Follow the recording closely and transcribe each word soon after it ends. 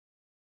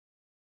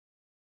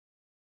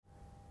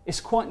It's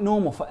quite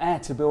normal for air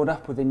to build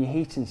up within your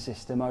heating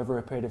system over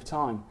a period of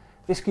time.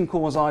 This can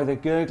cause either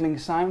gurgling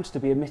sounds to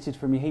be emitted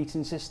from your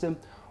heating system,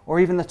 or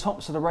even the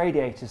tops of the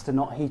radiators to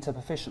not heat up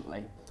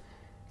efficiently.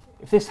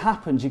 If this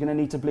happens, you're going to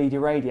need to bleed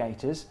your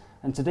radiators,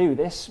 and to do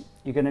this,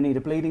 you're going to need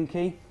a bleeding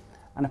key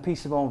and a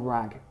piece of old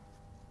rag.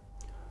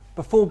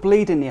 Before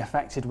bleeding the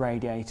affected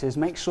radiators,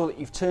 make sure that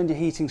you've turned your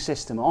heating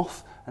system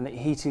off and that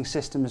your heating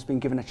system has been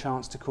given a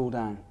chance to cool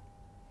down.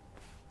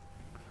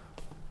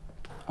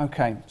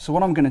 Okay, so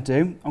what I'm going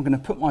to do, I'm going to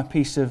put my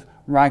piece of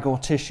rag or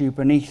tissue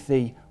beneath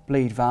the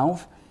bleed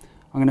valve.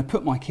 I'm going to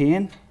put my key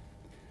in,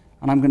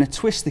 and I'm going to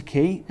twist the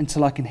key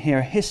until I can hear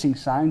a hissing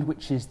sound,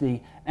 which is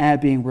the air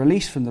being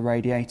released from the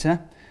radiator,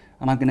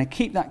 and I'm going to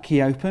keep that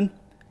key open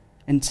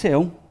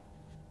until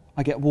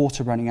I get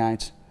water running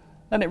out.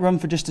 Let it run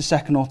for just a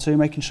second or two,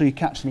 making sure you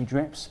catch any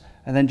drips,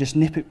 and then just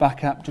nip it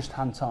back up just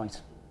hand tight.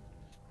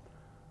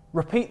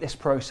 Repeat this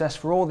process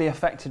for all the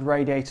affected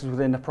radiators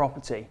within the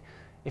property.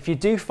 If you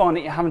do find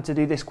that you're having to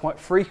do this quite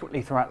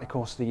frequently throughout the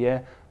course of the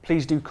year,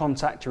 please do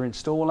contact your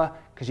installer,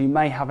 because you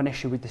may have an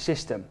issue with the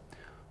system.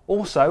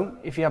 Also,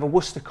 if you have a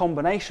Worcester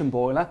combination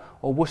boiler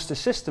or Worcester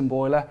system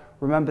boiler,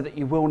 remember that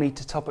you will need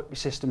to top up your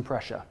system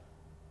pressure.